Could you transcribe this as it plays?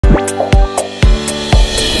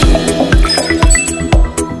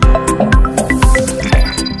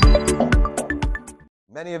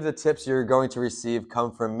Many of the tips you're going to receive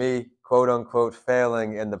come from me, quote unquote,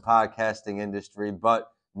 failing in the podcasting industry, but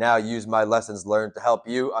now use my lessons learned to help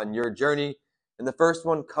you on your journey. And the first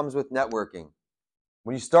one comes with networking.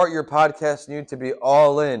 When you start your podcast, you need to be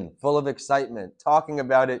all in, full of excitement, talking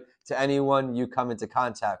about it to anyone you come into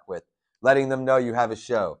contact with, letting them know you have a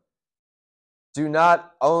show. Do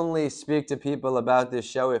not only speak to people about this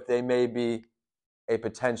show if they may be a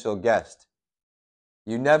potential guest.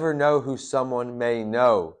 You never know who someone may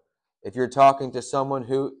know. If you're talking to someone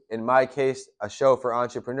who, in my case, a show for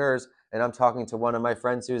entrepreneurs, and I'm talking to one of my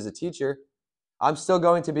friends who is a teacher, I'm still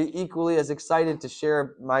going to be equally as excited to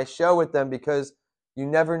share my show with them because you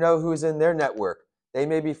never know who's in their network. They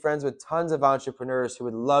may be friends with tons of entrepreneurs who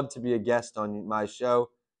would love to be a guest on my show.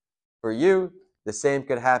 For you, the same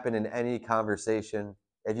could happen in any conversation.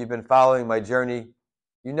 If you've been following my journey,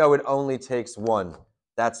 you know it only takes one.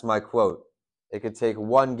 That's my quote. It could take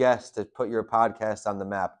one guest to put your podcast on the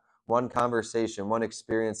map, one conversation, one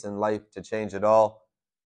experience in life to change it all.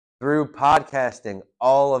 Through podcasting,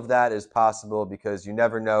 all of that is possible because you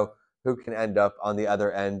never know who can end up on the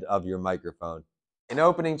other end of your microphone. An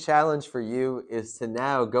opening challenge for you is to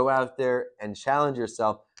now go out there and challenge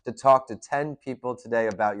yourself to talk to 10 people today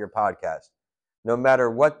about your podcast. No matter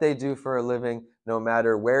what they do for a living, no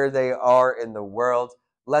matter where they are in the world,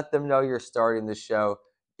 let them know you're starting the show.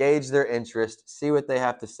 Gauge their interest, see what they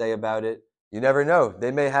have to say about it. You never know. They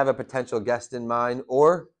may have a potential guest in mind,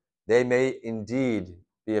 or they may indeed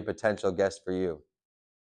be a potential guest for you.